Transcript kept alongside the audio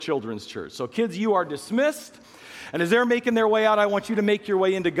Children's Church. So kids, you are dismissed. And as they're making their way out, I want you to make your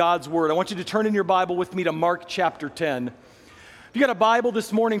way into God's Word. I want you to turn in your Bible with me to Mark chapter 10. If you got a Bible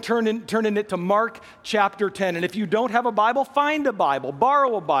this morning, turn in it to Mark chapter 10. And if you don't have a Bible, find a Bible.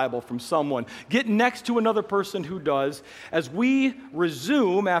 Borrow a Bible from someone. Get next to another person who does. As we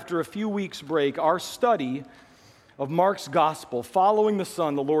resume, after a few weeks' break, our study of Mark's Gospel, following the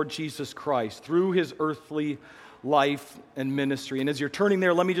Son, the Lord Jesus Christ, through his earthly life and ministry. And as you're turning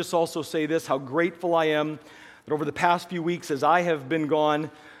there, let me just also say this, how grateful I am that over the past few weeks, as I have been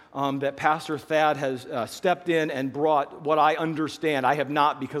gone, that Pastor Thad has stepped in and brought what I understand. I have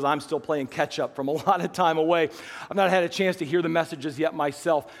not, because I'm still playing catch-up from a lot of time away. I've not had a chance to hear the messages yet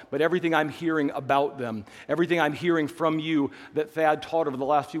myself, but everything I'm hearing about them, everything I'm hearing from you that Thad taught over the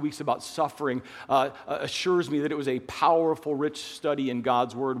last few weeks about suffering assures me that it was a powerful, rich study in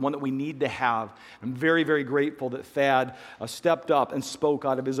God's Word, one that we need to have. I'm very, very grateful that Thad stepped up and spoke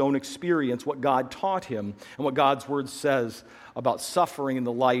out of his own experience what God taught him and what God's Word says about suffering in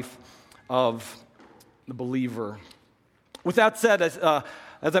the life of the believer. With that said, as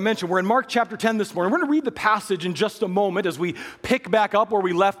I mentioned, we're in Mark chapter 10 this morning. We're going to read the passage in just a moment as we pick back up where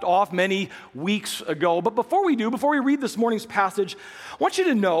we left off many weeks ago. But before we read this morning's passage, I want you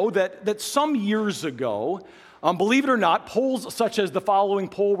to know that some years ago, believe it or not, polls such as the following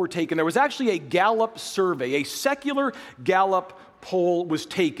poll were taken. There was actually a Gallup survey, a secular Gallup poll was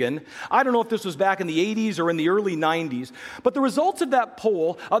taken. I don't know if this was back in the 80s or in the early 90s, but the results of that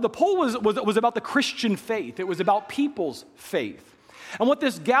poll, the poll was about the Christian faith. It was about people's faith. And what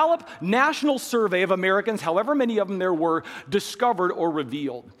this Gallup national survey of Americans, however many of them there were, discovered or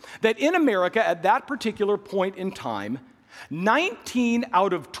revealed, that in America at that particular point in time, 19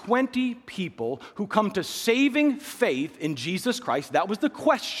 out of 20 people who come to saving faith in Jesus Christ, that was the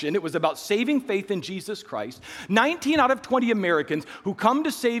question, it was about saving faith in Jesus Christ. 19 out of 20 Americans who come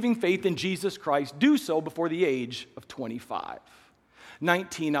to saving faith in Jesus Christ do so before the age of 25.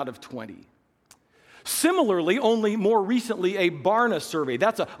 19 out of 20. Similarly, only more recently, a Barna survey,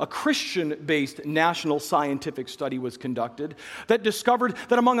 that's a Christian-based national scientific study was conducted that discovered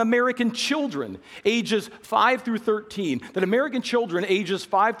that among American children ages 5 through 13, that American children ages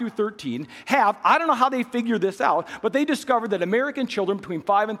 5 through 13 have, I don't know how they figure this out, but they discovered that American children between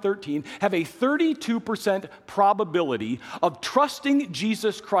 5 and 13 have a 32% probability of trusting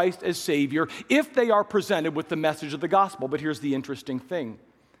Jesus Christ as Savior if they are presented with the message of the gospel. But here's the interesting thing.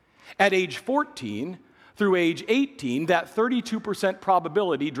 At age 14 through age 18, that 32%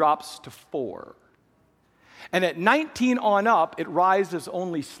 probability drops to 4. And at 19 on up, it rises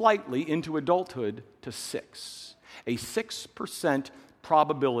only slightly into adulthood to 6. A 6%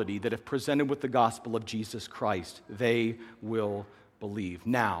 probability that if presented with the gospel of Jesus Christ, they will believe.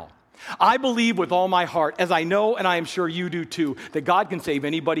 Now, I believe with all my heart, as I know and I am sure you do too, that God can save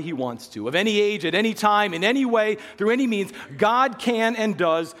anybody he wants to. Of any age, at any time, in any way, through any means, God can and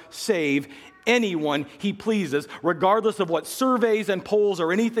does save anyone he pleases, regardless of what surveys and polls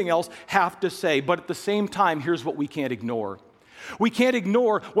or anything else have to say. But at the same time, here's what we can't ignore. We can't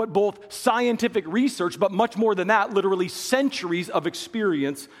ignore what both scientific research, but much more than that, literally centuries of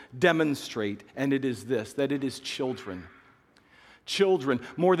experience demonstrate. And it is this, that it is children. Children,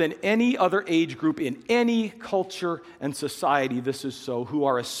 more than any other age group in any culture and society, this is so, who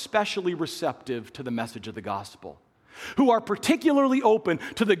are especially receptive to the message of the gospel, who are particularly open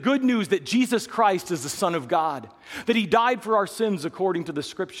to the good news that Jesus Christ is the Son of God, that he died for our sins according to the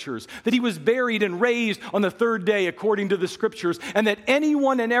Scriptures, that he was buried and raised on the third day according to the Scriptures, and that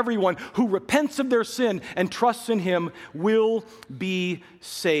anyone and everyone who repents of their sin and trusts in him will be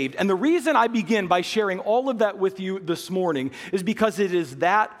saved. And the reason I begin by sharing all of that with you this morning is because it is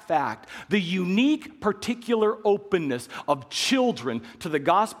that fact, the unique, particular openness of children to the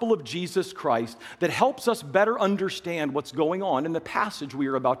gospel of Jesus Christ, that helps us better understand what's going on in the passage we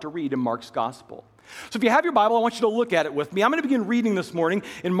are about to read in Mark's gospel. So if you have your Bible, I want you to look at it with me. I'm going to begin reading this morning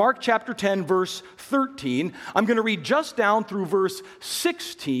in Mark chapter 10, verse 13. I'm going to read just down through verse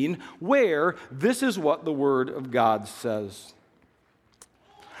 16, where this is what the Word of God says.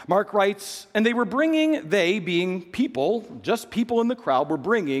 Mark writes, "And they being people, just people in the crowd, were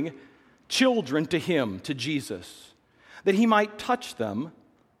bringing children to him, to Jesus, that he might touch them,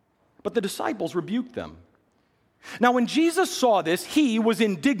 but the disciples rebuked them. Now, when Jesus saw this, he was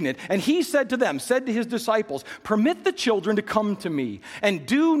indignant, and he said to his disciples, 'Permit the children to come to me, and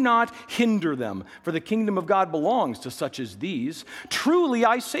do not hinder them, for the kingdom of God belongs to such as these. Truly,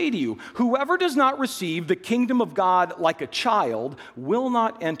 I say to you, whoever does not receive the kingdom of God like a child will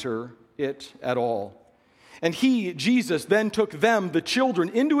not enter it at all.' And he, Jesus, then took them, the children,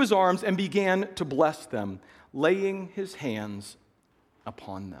 into his arms and began to bless them, laying his hands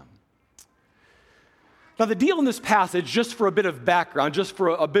upon them. Now, the deal in this passage, just for a bit of background, just for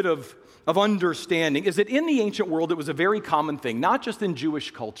a bit of understanding, is that in the ancient world, it was a very common thing, not just in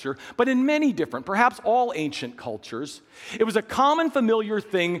Jewish culture, but in many different, perhaps all ancient cultures. It was a common, familiar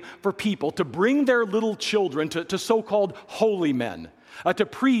thing for people to bring their little children to so-called holy men, to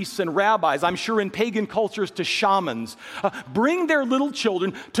priests and rabbis, I'm sure in pagan cultures to shamans, bring their little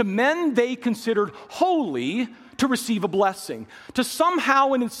children to men they considered holy to receive a blessing, to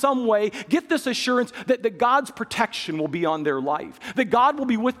somehow and in some way get this assurance that God's protection will be on their life, that God will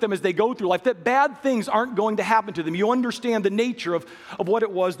be with them as they go through life, that bad things aren't going to happen to them. You understand the nature of what it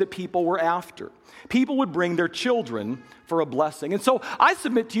was that people were after. People would bring their children for a blessing. And so I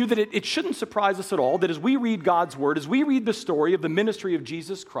submit to you that it shouldn't surprise us at all that as we read God's word, as we read the story of the ministry of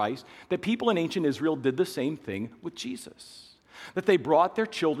Jesus Christ, that people in ancient Israel did the same thing with Jesus. That they brought their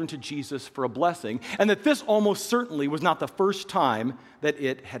children to Jesus for a blessing, and that this almost certainly was not the first time that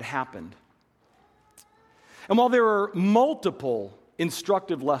it had happened. And while there are multiple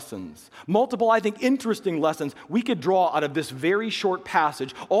instructive lessons, multiple, I think, interesting lessons we could draw out of this very short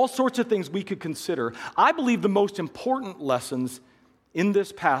passage, all sorts of things we could consider, I believe the most important lessons in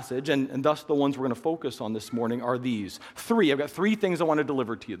this passage, and thus the ones we're going to focus on this morning, are these. I've got three things I want to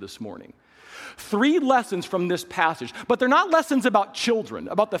deliver to you this morning. Three lessons from this passage, but they're not lessons about children,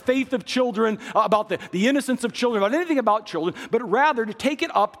 about the faith of children, about the innocence of children, about anything about children, but rather to take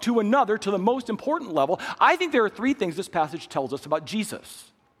it up to the most important level. I think there are three things this passage tells us about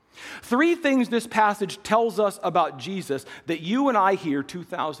Jesus. Three things this passage tells us about Jesus that you and I here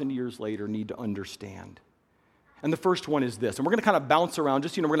 2,000 years later need to understand. And the first one is this, and we're going to kind of bounce around,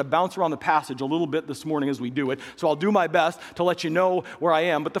 we're going to bounce around the passage a little bit this morning as we do it, so I'll do my best to let you know where I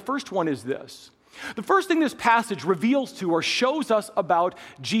am, but the first one is this. The first thing this passage reveals to or shows us about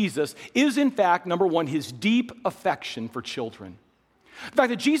Jesus is, in fact, number one, his deep affection for children. The fact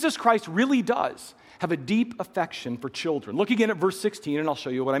that Jesus Christ really does have a deep affection for children. Look again at verse 16, and I'll show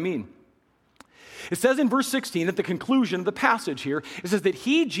you what I mean. It says in verse 16, at the conclusion of the passage here, it says that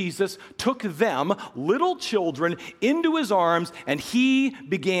he, Jesus, took them, little children, into his arms, and he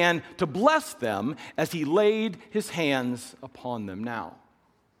began to bless them as he laid his hands upon them. Now,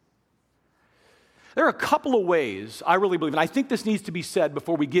 there are a couple of ways I really believe, and I think this needs to be said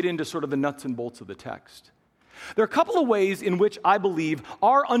before we get into sort of the nuts and bolts of the text. There are a couple of ways in which I believe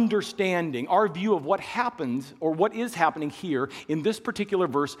our understanding, our view of what happens or what is happening here in this particular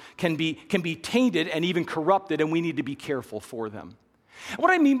verse can be tainted and even corrupted, and we need to be careful for them. And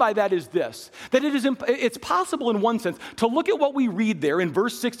what I mean by that is this, that it's possible in one sense to look at what we read there in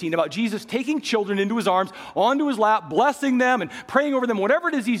verse 16 about Jesus taking children into his arms, onto his lap, blessing them and praying over them, whatever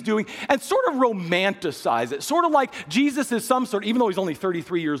it is he's doing, and sort of romanticize it, sort of like Jesus is some sort, even though he's only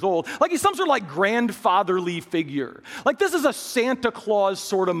 33 years old, like he's some sort of like grandfatherly figure. Like this is a Santa Claus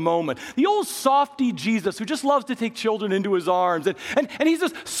sort of moment. The old softy Jesus who just loves to take children into his arms, and he's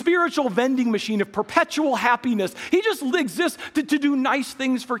this spiritual vending machine of perpetual happiness. He just exists to do nice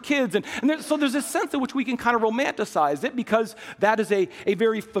things for kids. So there's this sense in which we can kind of romanticize it because that is a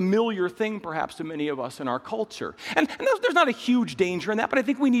very familiar thing perhaps to many of us in our culture. And there's not a huge danger in that, but I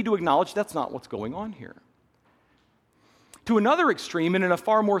think we need to acknowledge that's not what's going on here. To another extreme, and in a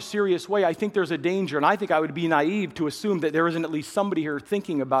far more serious way, I think there's a danger, and I think I would be naive to assume that there isn't at least somebody here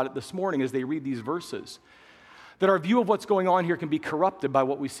thinking about it this morning as they read these verses, that our view of what's going on here can be corrupted by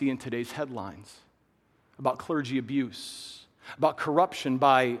what we see in today's headlines about clergy abuse, about corruption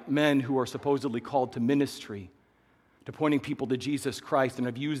by men who are supposedly called to ministry, to pointing people to Jesus Christ, and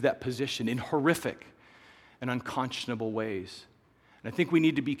have used that position in horrific and unconscionable ways. And I think we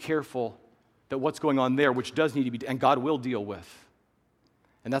need to be careful that what's going on there, which does need to be, and God will deal with,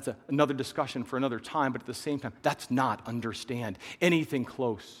 and that's another discussion for another time, but at the same time, that's not understand anything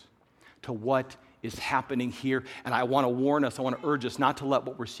close to what is happening here. And I want to warn us, I want to urge us not to let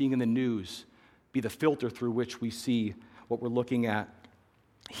what we're seeing in the news be the filter through which we see what we're looking at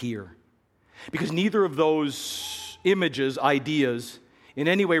here. Because neither of those images, ideas, in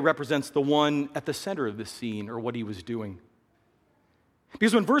any way represents the one at the center of the scene or what he was doing.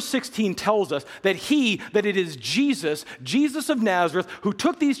 Because when verse 16 tells us that it is Jesus of Nazareth, who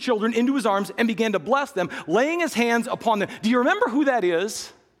took these children into his arms and began to bless them, laying his hands upon them. Do you remember who that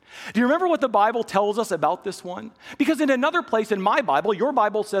is? Do you remember what the Bible tells us about this one? Because in another place in my Bible, your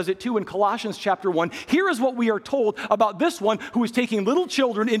Bible says it too in Colossians chapter 1, here is what we are told about this one who is taking little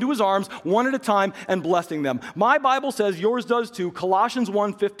children into his arms one at a time and blessing them. My Bible says, yours does too, Colossians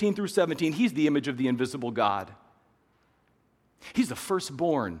 1, 15 through 17, he's the image of the invisible God. He's the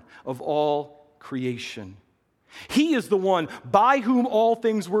firstborn of all creation. He is the one by whom all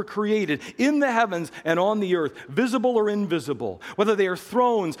things were created, in the heavens and on the earth, visible or invisible. Whether they are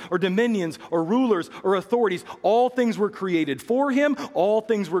thrones or dominions or rulers or authorities, all things were created for him, all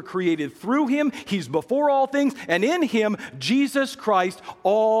things were created through him. He's before all things, and in him, Jesus Christ,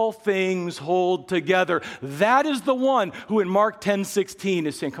 all things hold together. That is the one who in Mark 10:16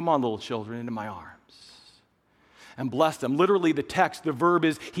 is saying, come on, little children, into my arms. And blessed them. Literally, the text, the verb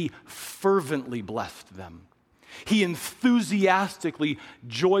is, he fervently blessed them. He enthusiastically,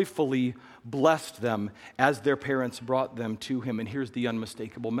 joyfully blessed them as their parents brought them to him. And here's the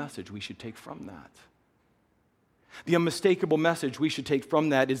unmistakable message we should take from that. The unmistakable message we should take from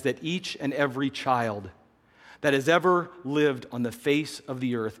that is that each and every child that has ever lived on the face of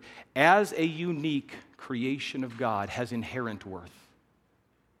the earth as a unique creation of God has inherent worth,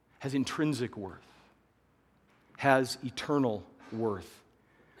 has intrinsic worth, has eternal worth.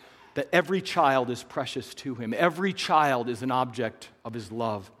 That every child is precious to him. Every child is an object of his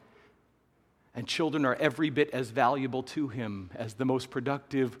love. And children are every bit as valuable to him as the most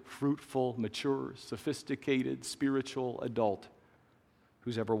productive, fruitful, mature, sophisticated, spiritual adult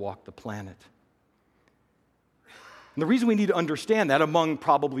who's ever walked the planet. And the reason we need to understand that, among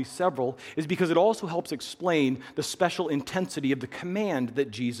probably several, is because it also helps explain the special intensity of the command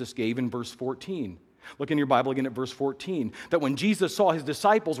that Jesus gave in verse 14. Look in your Bible again at verse 14. That when Jesus saw his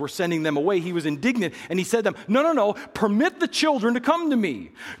disciples were sending them away, he was indignant, and he said to them, no, permit the children to come to me.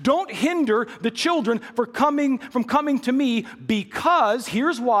 Don't hinder the children from coming to me, because,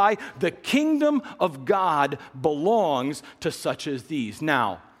 here's why, the kingdom of God belongs to such as these.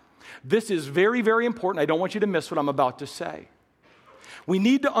 Now, this is very, very important. I don't want you to miss what I'm about to say. We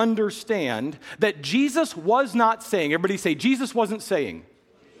need to understand that Jesus was not saying, everybody say, Jesus wasn't saying.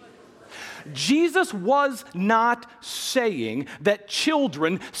 Jesus was not saying that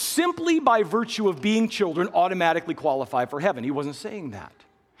children, simply by virtue of being children, automatically qualify for heaven. He wasn't saying that.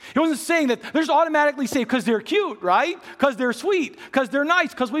 He wasn't saying that they're just automatically saved because they're cute, right? Because they're sweet, because they're nice,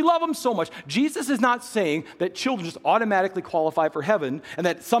 because we love them so much. Jesus is not saying that children just automatically qualify for heaven and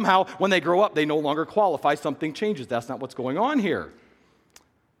that somehow when they grow up they no longer qualify, something changes. That's not what's going on here.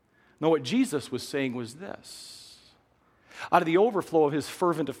 No, what Jesus was saying was this. Out of the overflow of his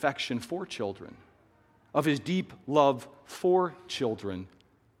fervent affection for children, of his deep love for children,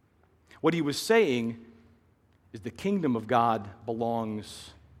 what he was saying is the kingdom of God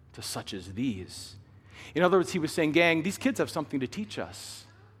belongs to such as these. In other words, he was saying, gang, these kids have something to teach us.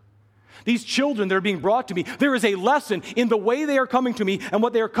 These children that are being brought to me, there is a lesson in the way they are coming to me and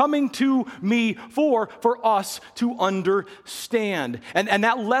what they are coming to me for us to understand. And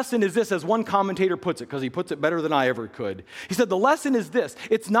that lesson is this, as one commentator puts it, because he puts it better than I ever could. He said, the lesson is this.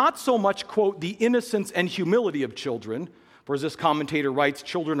 It's not so much, quote, the innocence and humility of children, for as this commentator writes,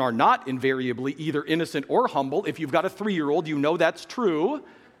 children are not invariably either innocent or humble. If you've got a 3-year-old, you know that's true.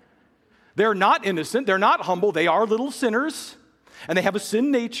 They're not innocent, they're not humble, they are little sinners, and they have a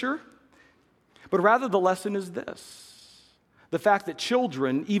sin nature. But rather, the lesson is this: the fact that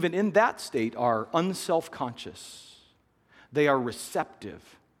children, even in that state, are unself-conscious. They are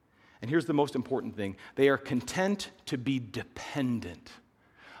receptive. And here's the most important thing: they are content to be dependent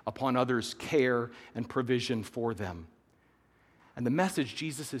upon others' care and provision for them. And the message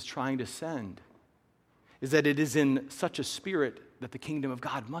Jesus is trying to send is that it is in such a spirit that the kingdom of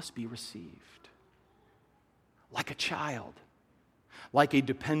God must be received. Like a child, like a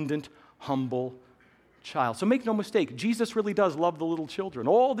dependent, humble child. So make no mistake, Jesus really does love the little children,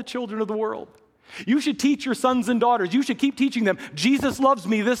 all the children of the world. You should teach your sons and daughters. You should keep teaching them. Jesus loves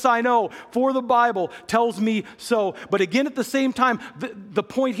me, this I know, for the Bible tells me so. But again, at the same time, the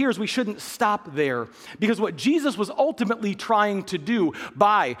point here is we shouldn't stop there. Because what Jesus was ultimately trying to do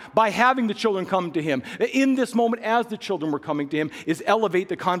by having the children come to him, in this moment as the children were coming to him, is elevate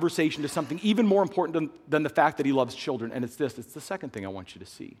the conversation to something even more important than the fact that he loves children. And it's this, it's the second thing I want you to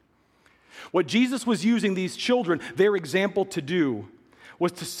see. What Jesus was using these children, their example, to do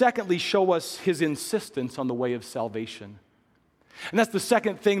was to secondly show us his insistence on the way of salvation. And that's the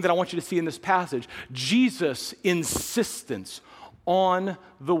second thing that I want you to see in this passage. Jesus' insistence on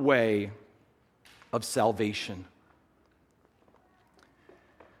the way of salvation.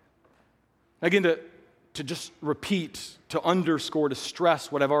 Again, to just repeat, to underscore, to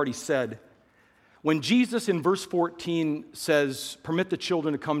stress what I've already said. When Jesus in verse 14 says, permit the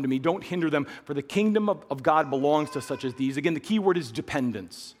children to come to me, don't hinder them, for the kingdom of God belongs to such as these. Again, the key word is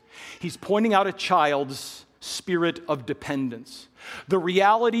dependence. He's pointing out a child's spirit of dependence. The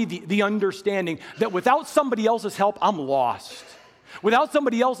reality, the understanding that without somebody else's help, I'm lost. Without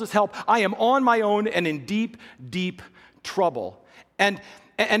somebody else's help, I am on my own and in deep, deep trouble. And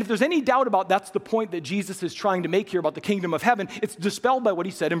And if there's any doubt about that's the point that Jesus is trying to make here about the kingdom of heaven, it's dispelled by what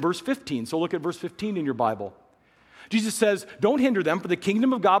he said in verse 15. So look at verse 15 in your Bible. Jesus says, don't hinder them, for the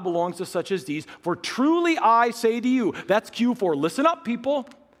kingdom of God belongs to such as these. For truly I say to you, that's Q4. Listen up, people.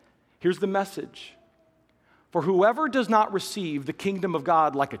 Here's the message. For whoever does not receive the kingdom of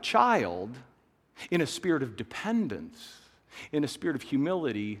God like a child, in a spirit of dependence, in a spirit of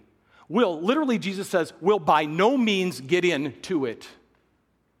humility, will, literally Jesus says, will by no means get into it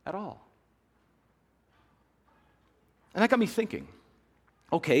at all. And that got me thinking,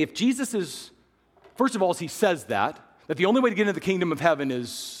 okay, if Jesus is, first of all, as he says that the only way to get into the kingdom of heaven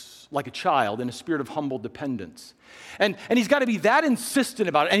is like a child in a spirit of humble dependence. And he's got to be that insistent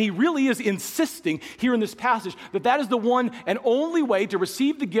about it. And he really is insisting here in this passage that is the one and only way to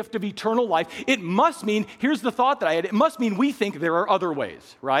receive the gift of eternal life. It must mean, here's the thought that I had, it must mean we think there are other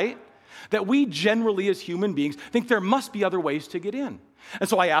ways, right? That we generally as human beings think there must be other ways to get in. And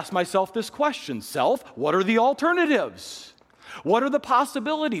so I asked myself this question, self, what are the alternatives? What are the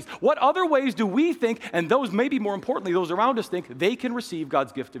possibilities? What other ways do we think, and those maybe more importantly, those around us think they can receive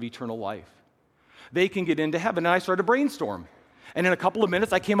God's gift of eternal life? They can get into heaven. And I started to brainstorm. And in a couple of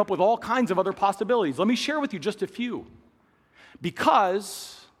minutes, I came up with all kinds of other possibilities. Let me share with you just a few.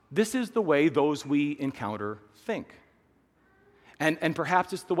 Because this is the way those we encounter think. And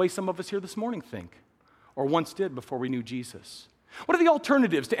perhaps it's the way some of us here this morning think, or once did before we knew Jesus. What are the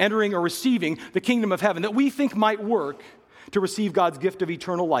alternatives to entering or receiving the kingdom of heaven that we think might work to receive God's gift of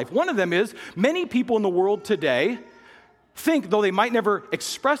eternal life? One of them is many people in the world today think, though they might never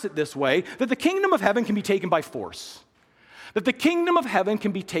express it this way, that the kingdom of heaven can be taken by force. That the kingdom of heaven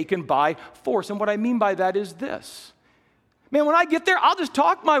can be taken by force. And what I mean by that is this. Man, when I get there, I'll just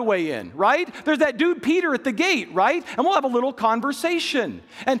talk my way in, right? There's that dude Peter at the gate, right? And we'll have a little conversation.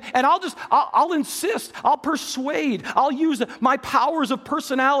 And I'll insist, I'll persuade, I'll use my powers of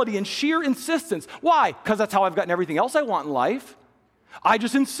personality and sheer insistence. Why? Because that's how I've gotten everything else I want in life. I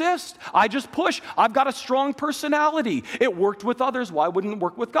just insist. I just push. I've got a strong personality. It worked with others. Why wouldn't it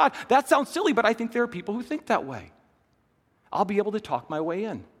work with God? That sounds silly, but I think there are people who think that way. I'll be able to talk my way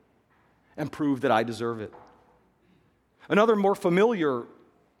in and prove that I deserve it. Another more familiar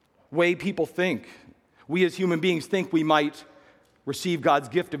way people think, we as human beings think we might receive God's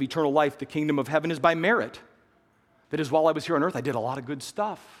gift of eternal life, the kingdom of heaven, is by merit. That is, while I was here on earth, I did a lot of good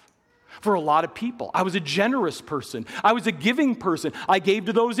stuff for a lot of people. I was a generous person. I was a giving person. I gave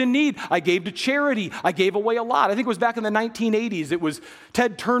to those in need. I gave to charity. I gave away a lot. I think it was back in the 1980s. It was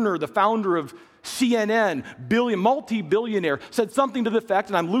Ted Turner, the founder of CNN, multi-billionaire, said something to the effect,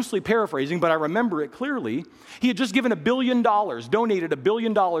 and I'm loosely paraphrasing, but I remember it clearly. He had just given $1 billion, donated $1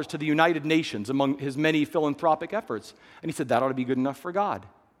 billion to the United Nations among his many philanthropic efforts. And he said, that ought to be good enough for God.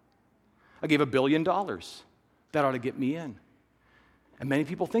 I gave $1 billion. That ought to get me in. And many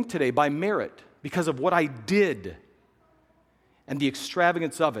people think today, by merit, because of what I did and the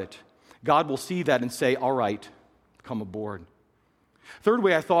extravagance of it, God will see that and say, all right, come aboard. Third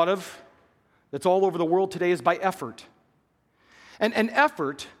way I thought of, that's all over the world today, is by effort. And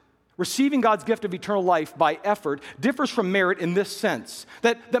effort, receiving God's gift of eternal life by effort, differs from merit in this sense,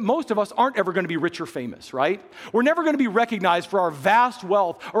 that most of us aren't ever going to be rich or famous, right? We're never going to be recognized for our vast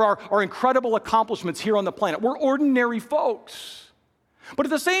wealth or our incredible accomplishments here on the planet. We're ordinary folks. But at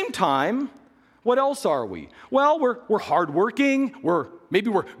the same time, what else are we? Well, we're hardworking, maybe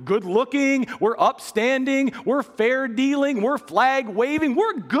we're good-looking, we're upstanding, we're fair-dealing, we're flag-waving,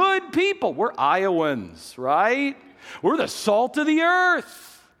 we're good people. We're Iowans, right? We're the salt of the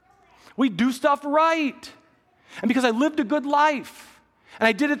earth. We do stuff right. And because I lived a good life, and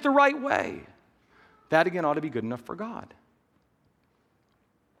I did it the right way, that again ought to be good enough for God.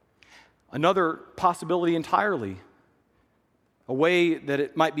 Another possibility entirely, a way that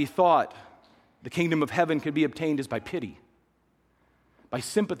it might be thought the kingdom of heaven could be obtained is by pity, by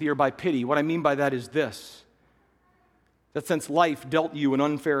sympathy or by pity. What I mean by that is this, that since life dealt you an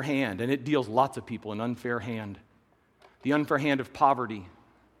unfair hand, and it deals lots of people an unfair hand, the unfair hand of poverty,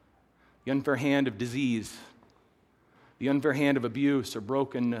 the unfair hand of disease, the unfair hand of abuse or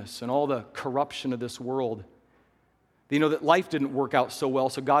brokenness, and all the corruption of this world, they know that life didn't work out so well,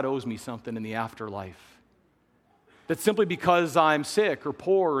 so God owes me something in the afterlife. That simply because I'm sick or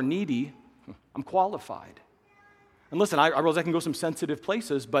poor or needy, I'm qualified. And listen, I realize I can go some sensitive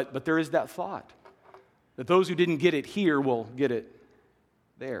places, but there is that thought that those who didn't get it here will get it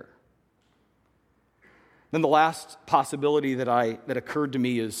there. Then the last possibility that occurred to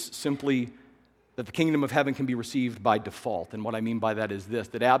me is simply that the kingdom of heaven can be received by default. And what I mean by that is this,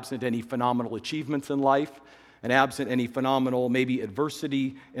 that absent any phenomenal achievements in life, and absent any phenomenal maybe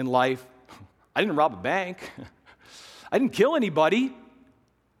adversity in life, I didn't rob a bank. I didn't kill anybody.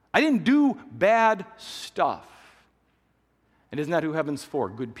 I didn't do bad stuff. And isn't that who heaven's for?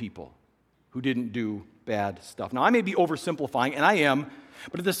 Good people who didn't do bad stuff. Now, I may be oversimplifying, and I am,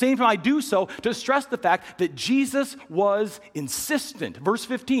 but at the same time, I do so to stress the fact that Jesus was insistent. Verse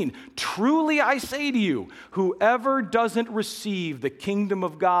 15, truly I say to you, whoever doesn't receive the kingdom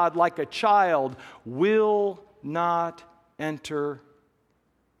of God like a child will not enter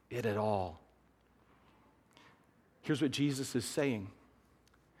it at all. Here's what Jesus is saying.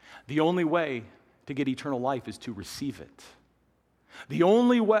 The only way to get eternal life is to receive it. The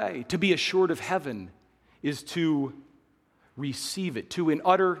only way to be assured of heaven is to receive it,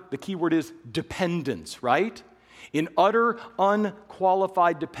 the key word is dependence, right? In utter,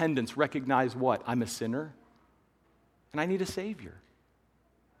 unqualified dependence, recognize what? I'm a sinner, and I need a Savior.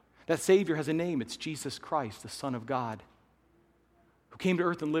 That Savior has a name. It's Jesus Christ, the Son of God, who came to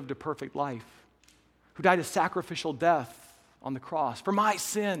earth and lived a perfect life, who died a sacrificial death on the cross for my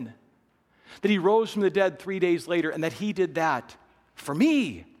sin, that he rose from the dead 3 days later, and that he did that for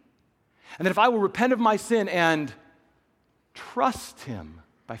me. And that if I will repent of my sin and trust him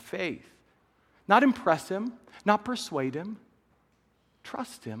by faith, not impress him, not persuade him,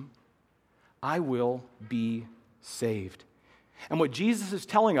 trust him, I will be saved. And what Jesus is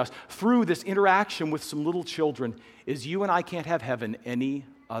telling us through this interaction with some little children is you and I can't have heaven any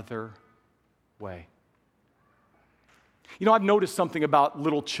other way. You know, I've noticed something about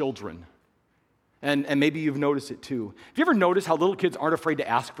little children. And maybe you've noticed it too. Have you ever noticed how little kids aren't afraid to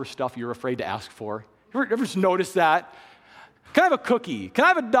ask for stuff you're afraid to ask for? You ever just noticed that? Can I have a cookie? Can I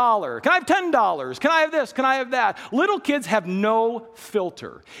have $1? Can I have $10? Can I have this? Can I have that? Little kids have no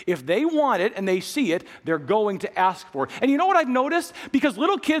filter. If they want it and they see it, they're going to ask for it. And you know what I've noticed? Because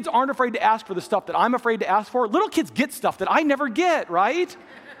little kids aren't afraid to ask for the stuff that I'm afraid to ask for, little kids get stuff that I never get, right?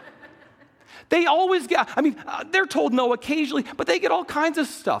 They always get, they're told no occasionally, but they get all kinds of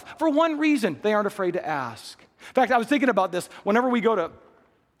stuff. For one reason, they aren't afraid to ask. In fact, I was thinking about this whenever we go to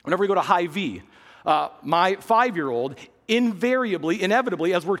Hy-Vee. My 5-year-old invariably,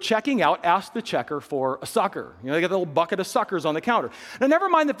 inevitably, as we're checking out, asks the checker for a sucker. You know, they got a little bucket of suckers on the counter. Now, never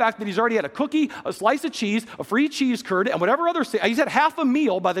mind the fact that he's already had a cookie, a slice of cheese, a free cheese curd, and whatever other, he's had half a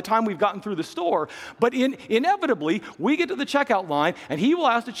meal by the time we've gotten through the store. But inevitably, we get to the checkout line, and he will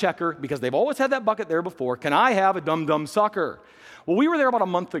ask the checker, because they've always had that bucket there before, can I have a dum-dum sucker? Well, we were there about a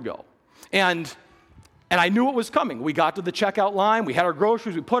month ago, and I knew it was coming. We got to the checkout line, we had our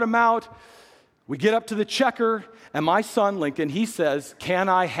groceries, we put them out, we get up to the checker, and my son, Lincoln, he says, can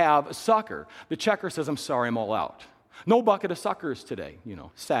I have a sucker? The checker says, I'm sorry, I'm all out. No bucket of suckers today. You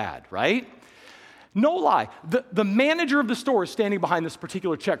know, sad, right? No lie. The manager of the store is standing behind this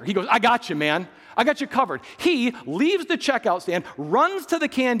particular checker. He goes, I got you, man. I got you covered. He leaves the checkout stand, runs to the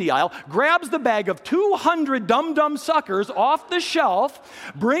candy aisle, grabs the bag of 200 dum-dum suckers off the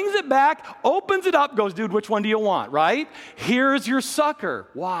shelf, brings it back, opens it up, goes, dude, which one do you want, right? Here's your sucker.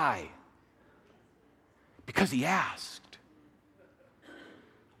 Why? Because he asked.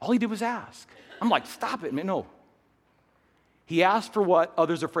 All he did was ask. I'm like, stop it, man. No. He asked for what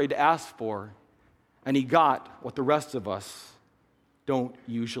others are afraid to ask for, and he got what the rest of us don't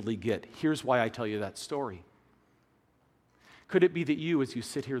usually get. Here's why I tell you that story. Could it be that you, as you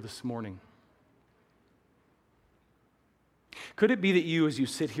sit here this morning,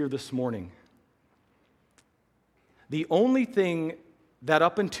 the only thing that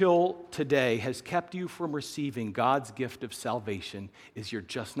up until today has kept you from receiving God's gift of salvation is you're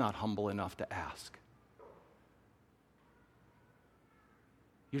just not humble enough to ask.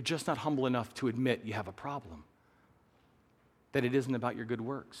 You're just not humble enough to admit you have a problem. That it isn't about your good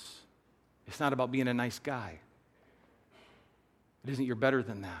works. It's not about being a nice guy. It isn't you're better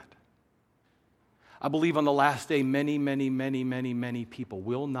than that. I believe on the last day, many, many, many, many, many people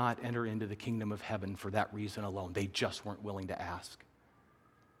will not enter into the kingdom of heaven for that reason alone. They just weren't willing to ask.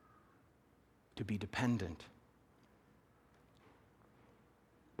 To be dependent.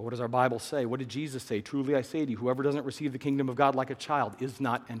 But what does our Bible say? What did Jesus say? Truly I say to you, whoever doesn't receive the kingdom of God like a child is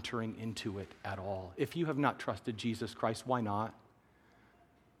not entering into it at all. If you have not trusted Jesus Christ, why not?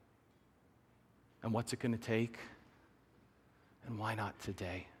 And what's it going to take? And why not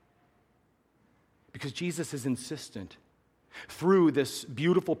today? Because Jesus is insistent through this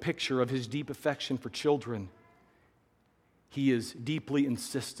beautiful picture of his deep affection for children. He is deeply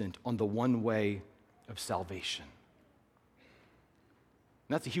insistent on the one way of salvation.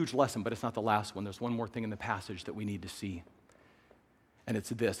 And that's a huge lesson, but it's not the last one. There's one more thing in the passage that we need to see. And it's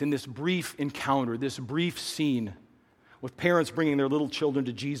this. In this brief encounter, this brief scene with parents bringing their little children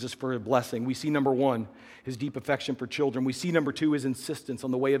to Jesus for a blessing. We see, number one, his deep affection for children. We see, number two, his insistence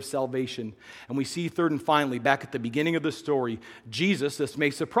on the way of salvation. And we see, third and finally, back at the beginning of the story, Jesus, this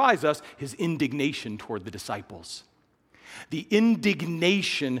may surprise us, his indignation toward the disciples. The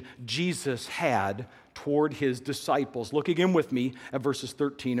indignation Jesus had toward his disciples. Look again with me at verses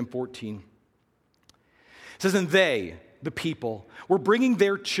 13 and 14. It says, and they, the people, were bringing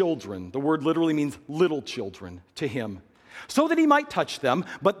their children, the word literally means little children, to him, so that he might touch them,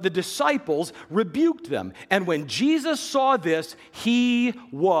 but the disciples rebuked them. And when Jesus saw this, he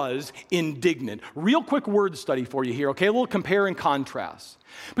was indignant. Real quick word study for you here, okay? A little compare and contrast.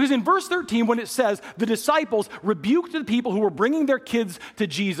 Because in verse 13, when it says the disciples rebuked the people who were bringing their kids to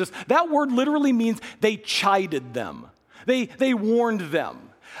Jesus, that word literally means they chided them. They warned them.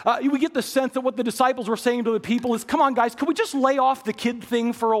 We get the sense that what the disciples were saying to the people is, come on, guys, could we just lay off the kid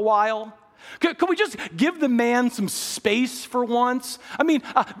thing for a while? Could we just give the man some space for once? I mean,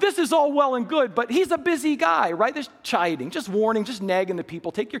 this is all well and good, but he's a busy guy, right? There's chiding, just warning, just nagging the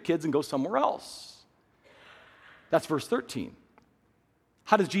people. Take your kids and go somewhere else. That's verse 13.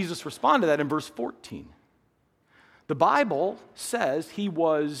 How does Jesus respond to that in verse 14? The Bible says he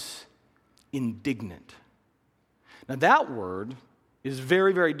was indignant. Now that word is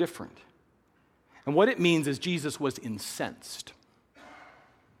very, very different. And what it means is Jesus was incensed.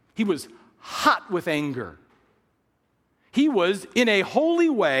 He was hot with anger. He was, in a holy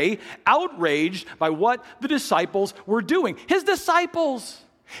way, outraged by what the disciples were doing. His disciples,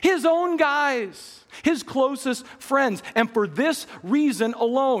 his own guys, his closest friends. And for this reason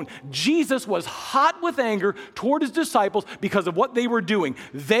alone, Jesus was hot with anger toward his disciples because of what they were doing.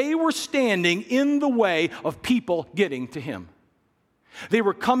 They were standing in the way of people getting to him. They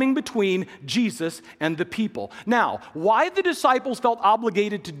were coming between Jesus and the people. Now, why the disciples felt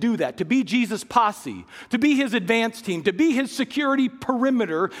obligated to do that, to be Jesus' posse, to be his advance team, to be his security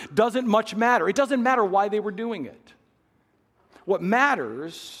perimeter, doesn't much matter. It doesn't matter why they were doing it. What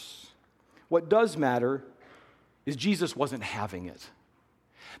does matter, is Jesus wasn't having it.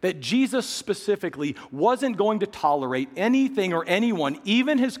 That Jesus specifically wasn't going to tolerate anything or anyone,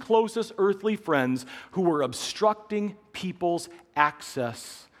 even his closest earthly friends, who were obstructing people's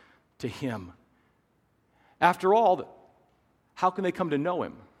access to him. After all, how can they come to know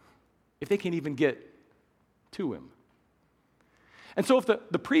him if they can't even get to him? And so if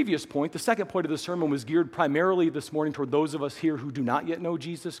the previous point, the second point of the sermon, was geared primarily this morning toward those of us here who do not yet know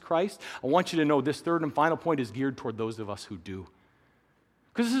Jesus Christ, I want you to know this third and final point is geared toward those of us who do.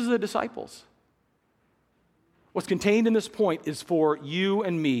 Because this is the disciples. What's contained in this point is for you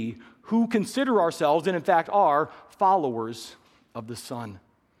and me who consider ourselves, and in fact are, followers of the Son.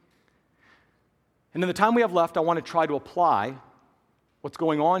 And in the time we have left, I want to try to apply what's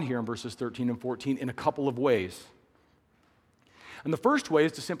going on here in verses 13 and 14 in a couple of ways. And the first way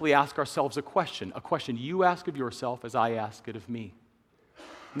is to simply ask ourselves a question you ask of yourself as I ask it of me.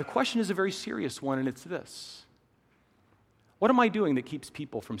 And the question is a very serious one, and it's this. What am I doing that keeps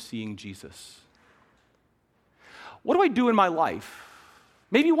people from seeing Jesus? What do I do in my life?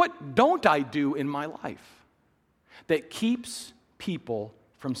 Maybe what don't I do in my life that keeps people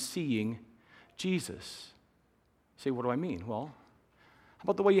from seeing Jesus? You say, what do I mean? Well, how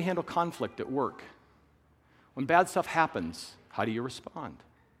about the way you handle conflict at work? When bad stuff happens, how do you respond?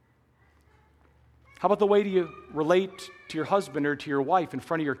 How about the way do you relate to your husband or to your wife in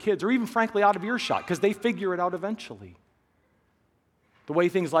front of your kids, or even frankly out of earshot, because they figure it out eventually? The way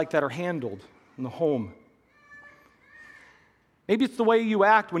things like that are handled in the home. Maybe it's the way you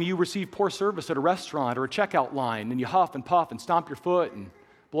act when you receive poor service at a restaurant or a checkout line, and you huff and puff and stomp your foot and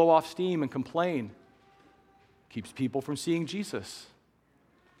blow off steam and complain. Keeps people from seeing Jesus.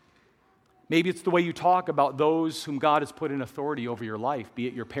 Maybe it's the way you talk about those whom God has put in authority over your life, be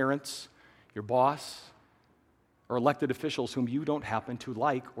it your parents, your boss, or elected officials whom you don't happen to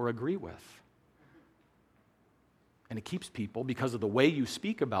like or agree with. And it keeps people, because of the way you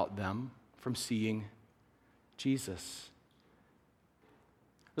speak about them, from seeing Jesus.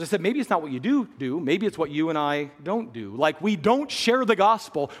 As I said, maybe it's not what you do, maybe it's what you and I don't do. Like, we don't share the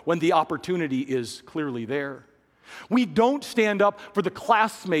gospel when the opportunity is clearly there. We don't stand up for the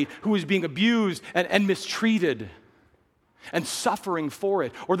classmate who is being abused and mistreated and suffering for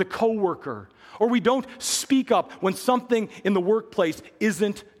it, or the coworker. Or we don't speak up when something in the workplace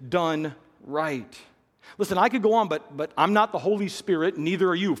isn't done right. Listen, I could go on, but I'm not the Holy Spirit, neither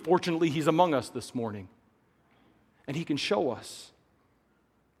are you. Fortunately, he's among us this morning. And he can show us.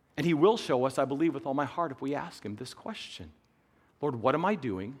 And he will show us, I believe with all my heart, if we ask him this question. Lord, what am I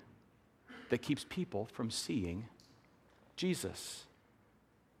doing that keeps people from seeing Jesus?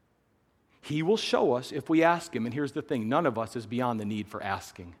 He will show us if we ask him. And here's the thing, none of us is beyond the need for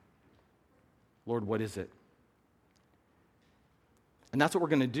asking. Lord, what is it? And that's what we're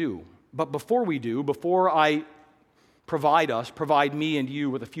going to do. But before we do, before I provide me and you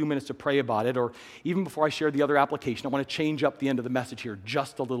with a few minutes to pray about it, or even before I share the other application, I want to change up the end of the message here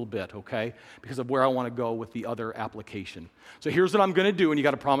just a little bit, okay? Because of where I want to go with the other application. So here's what I'm going to do, and you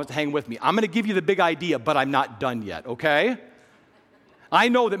got to promise to hang with me. I'm going to give you the big idea, but I'm not done yet, okay? I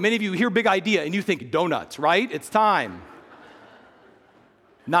know that many of you hear big idea and you think donuts, right? It's time.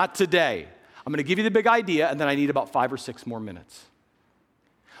 Not today. I'm going to give you the big idea, and then I need about 5 or 6 more minutes.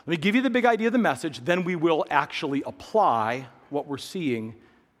 Let me give you the big idea of the message, then we will actually apply what we're seeing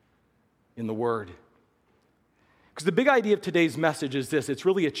in the Word. Because the big idea of today's message is this, it's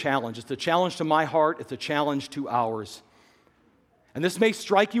really a challenge. It's a challenge to my heart, it's a challenge to ours. And this may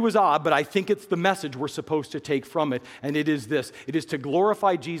strike you as odd, but I think it's the message we're supposed to take from it, and it is this. It is to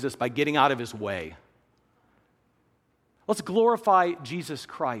glorify Jesus by getting out of his way. Let's glorify Jesus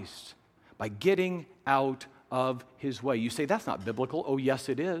Christ by getting out of his way. You say, that's not biblical. Oh, yes,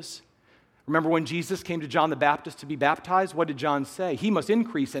 it is. Remember when Jesus came to John the Baptist to be baptized? What did John say? He must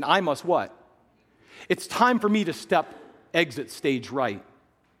increase and I must what? It's time for me to exit stage right.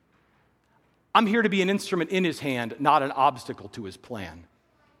 I'm here to be an instrument in his hand, not an obstacle to his plan.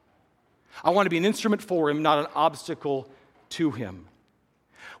 I want to be an instrument for him, not an obstacle to him.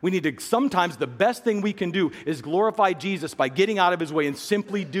 We need to, sometimes the best thing we can do is glorify Jesus by getting out of his way and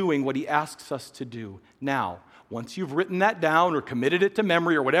simply doing what he asks us to do. Now, once you've written that down or committed it to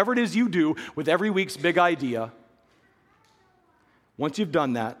memory or whatever it is you do with every week's big idea, once you've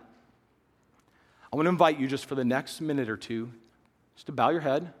done that, I want to invite you just for the next minute or two, just to bow your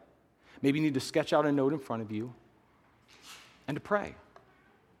head. Maybe you need to sketch out a note in front of you and to pray.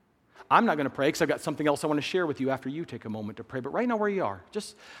 I'm not going to pray because I've got something else I want to share with you after you take a moment to pray. But right now where you are,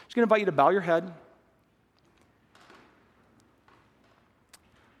 just going to invite you to bow your head.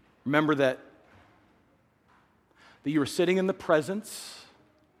 Remember that you are sitting in the presence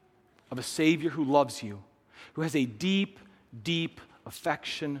of a Savior who loves you, who has a deep, deep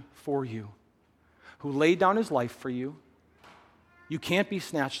affection for you, who laid down his life for you. You can't be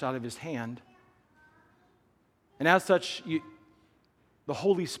snatched out of his hand. And as such, the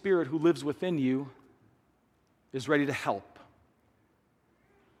Holy Spirit who lives within you is ready to help.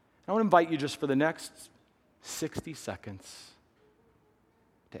 I want to invite you just for the next 60 seconds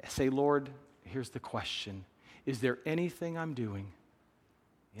to say, Lord, here's the question. Is there anything I'm doing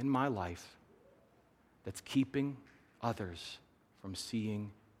in my life that's keeping others from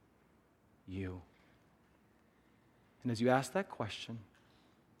seeing you? And as you ask that question,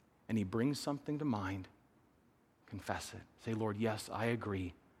 and he brings something to mind, confess it. Say, Lord, yes, I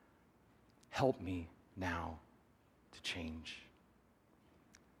agree. Help me now to change.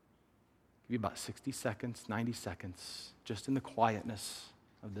 Give you about 60 seconds, 90 seconds, just in the quietness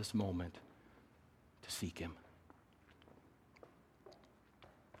of this moment to seek him.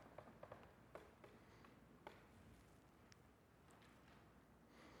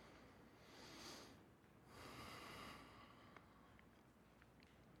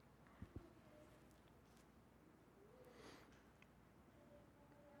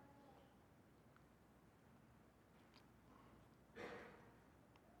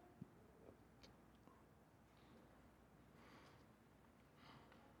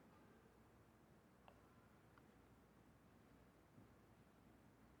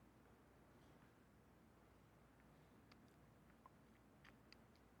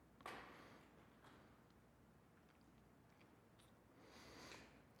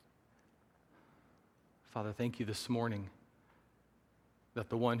 Father, thank you this morning that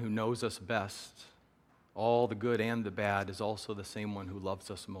the one who knows us best, all the good and the bad, is also the same one who loves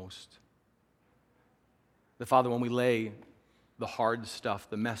us most. That, Father, when we lay the hard stuff,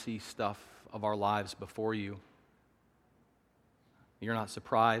 the messy stuff of our lives before you, you're not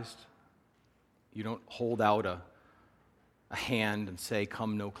surprised. You don't hold out a hand and say,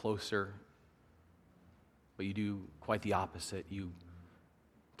 come no closer. But you do quite the opposite. You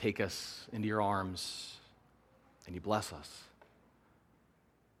take us into your arms and you bless us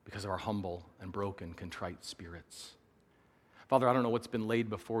because of our humble and broken, contrite spirits. Father, I don't know what's been laid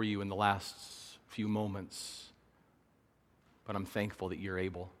before you in the last few moments, but I'm thankful that you're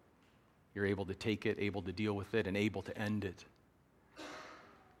able. You're able to take it, able to deal with it, and able to end it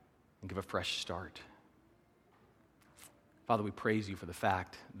and give a fresh start. Father, we praise you for the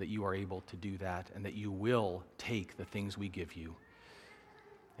fact that you are able to do that and that you will take the things we give you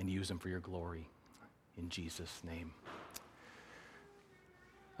and use them for your glory. In Jesus' name.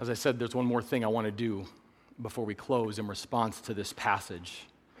 As I said, there's one more thing I want to do before we close in response to this passage.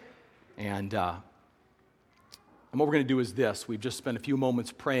 And what we're going to do is this. We've just spent a few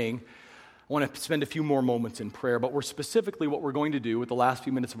moments praying. I want to spend a few more moments in prayer, but what we're going to do with the last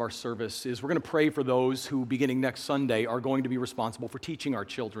few minutes of our service is we're going to pray for those who, beginning next Sunday, are going to be responsible for teaching our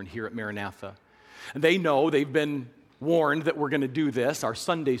children here at Maranatha. And they know, they've been warned that we're going to do this, our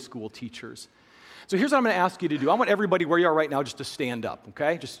Sunday school teachers. So here's what I'm going to ask you to do. I want everybody where you are right now just to stand up,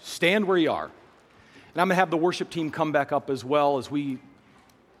 okay? Just stand where you are. And I'm going to have the worship team come back up as well as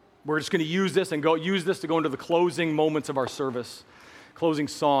we're just going to use this to go into the closing moments of our service, closing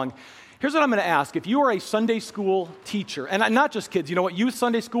song. Here's what I'm going to ask. If you are a Sunday school teacher, and not just kids, you know what, youth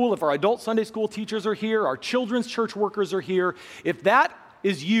Sunday school, if our adult Sunday school teachers are here, our children's church workers are here, if that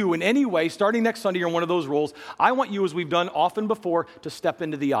is you in any way, starting next Sunday, you're in one of those roles, I want you, as we've done often before, to step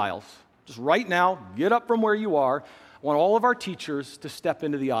into the aisles. Just right now, get up from where you are. I want all of our teachers to step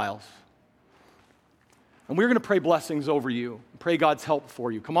into the aisles. And we're going to pray blessings over you, pray God's help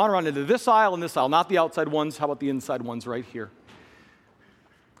for you. Come on around into this aisle and this aisle, not the outside ones. How about the inside ones right here?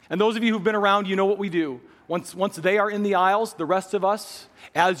 And those of you who've been around, you know what we do. Once they are in the aisles, the rest of us,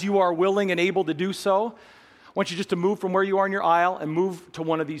 as you are willing and able to do so, I want you just to move from where you are in your aisle and move to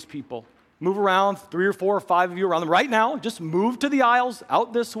one of these people. Move around, 3 or 4 or 5 of you around them. Right now, just move to the aisles,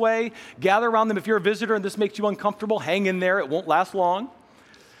 out this way. Gather around them. If you're a visitor and this makes you uncomfortable, hang in there. It won't last long.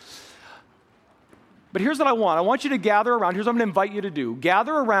 But here's what I want. I want you to gather around. Here's what I'm going to invite you to do.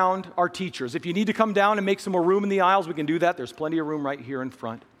 Gather around our teachers. If you need to come down and make some more room in the aisles, we can do that. There's plenty of room right here in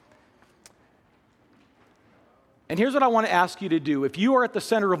front. And here's what I want to ask you to do. If you are at the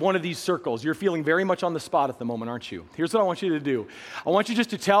center of one of these circles, you're feeling very much on the spot at the moment, aren't you? Here's what I want you to do. I want you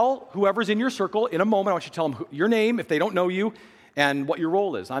just to tell whoever's in your circle in a moment, I want you to tell them your name if they don't know you and what your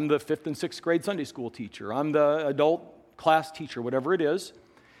role is. I'm the 5th and 6th grade Sunday school teacher. I'm the adult class teacher, whatever it is.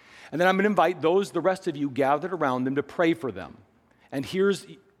 And then I'm going to invite the rest of you gathered around them to pray for them. And here's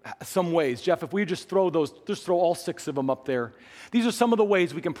some ways. Jeff, if we just throw all 6 of them up there. These are some of the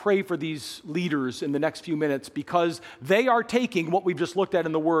ways we can pray for these leaders in the next few minutes because they are taking what we've just looked at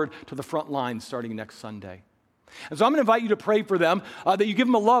in the Word to the front lines starting next Sunday. And so I'm going to invite you to pray for them, that you give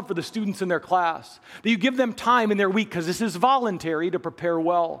them a love for the students in their class, that you give them time in their week because this is voluntary to prepare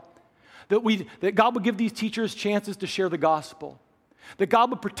well, that God would give these teachers chances to share the gospel, that God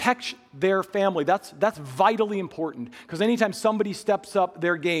would protect their family. That's vitally important because anytime somebody steps up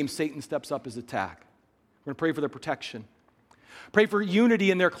their game, Satan steps up his attack. We're going to pray for their protection. Pray for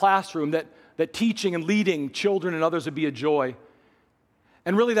unity in their classroom, that teaching and leading children and others would be a joy.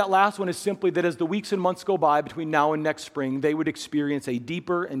 And really that last one is simply that as the weeks and months go by between now and next spring, they would experience a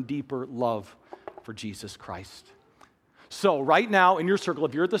deeper and deeper love for Jesus Christ. So right now in your circle,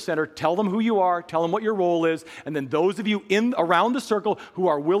 if you're at the center, tell them who you are, tell them what your role is, and then those of you around the circle who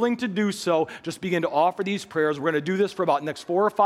are willing to do so, just begin to offer these prayers. We're going to do this for about the next 4 or 5